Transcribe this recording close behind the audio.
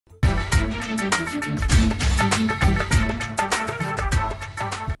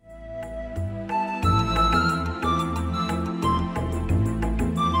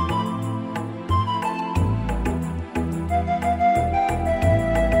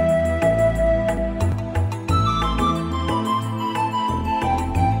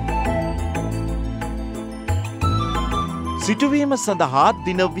සිටුවීම සඳහා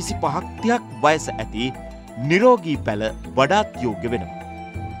දින 25ක් 30ක් වයස ඇති නිරෝගී පැළ වඩාත් යෝග්‍ය වෙනවා.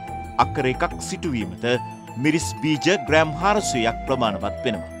 අක්කර එකක් සිටුවීමට මිරිස් බීජ ග්‍රෑම් 400ක් ප්‍රමාණවත්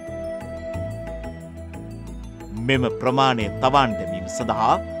වෙනවා. මෙම ප්‍රමාණය තවන් දැමීම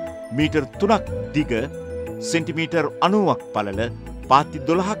සඳහා මීටර් 3ක් දිග සෙන්ටිමීටර් 90ක් පළල පාති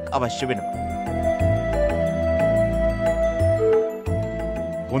 12ක් අවශ්‍ය වෙනවා.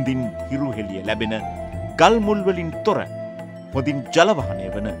 හොඳින් හිරු හෙළිය ලැබෙන ගල් මුල් වලින් තොර හොඳින් ජලවහනය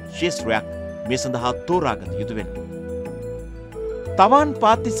වන ශේෂ්ත්‍රයක් මේ සඳහා තෝරාගත යුතු වෙනවා. තවන්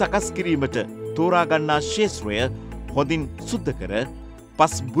පාති සකස් කිරීමට තෝරාගන්නා ශේෂ්ත්‍රය හොඳින් සුද්ධ කර,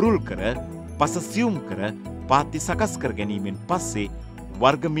 පස් බුරුල් කර, පස සියුම් කර පාති සකස් කර ගැනීමෙන් පස්සේ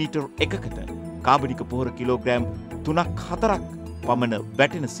වර්ග මීටර් එකකට කාබනික පොහොර කිලෝග්‍රෑම් 3-4ක් පමණ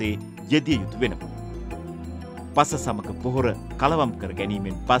වැටෙනසේ යෙදිය යුතු වෙනවා. පස සමග පොහොර කලවම් කර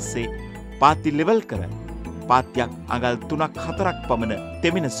ගැනීමෙන් පස්සේ පාති ලෙවල් කර පාත්‍යයක් අඟල් 3-4ක් පමණ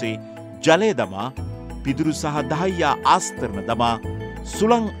තෙමෙනසේ ජලය දමා පිදුරු සහ දහයියා ආස්තරණ දමා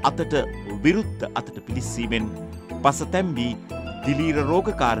සුළං අතට විරුද්ධ අතට පිලිස්සීමෙන් පස තැම්බී දිලීර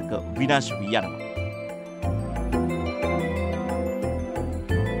රෝගකාරක විනාශ වී යනවා.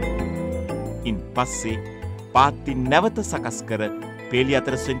 ඉන් පස්සේ පාත්ති නැවත සකස් කර පේලි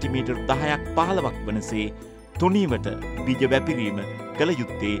අතර සෙන්ටිමීටර් 10ක් 15ක් වනසේ තුනීවට බීජ වැපිරීම කළ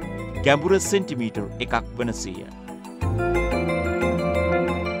යුත්තේ ගැඹුර සෙන්ටිමීටර් 1ක් වනසේය.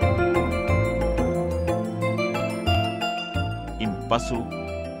 ඉන් පසු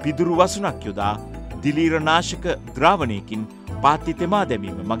පිදුරු වසුනක් යොදා දිලීරනාශක ද්‍රාවණයකින් පාත්ති තෙමා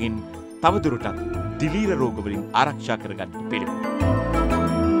දැමීම මගින් තවදුරටත් දිලීර රෝගවලින් ආරක්ෂා කරගන්න පිළිවෙල.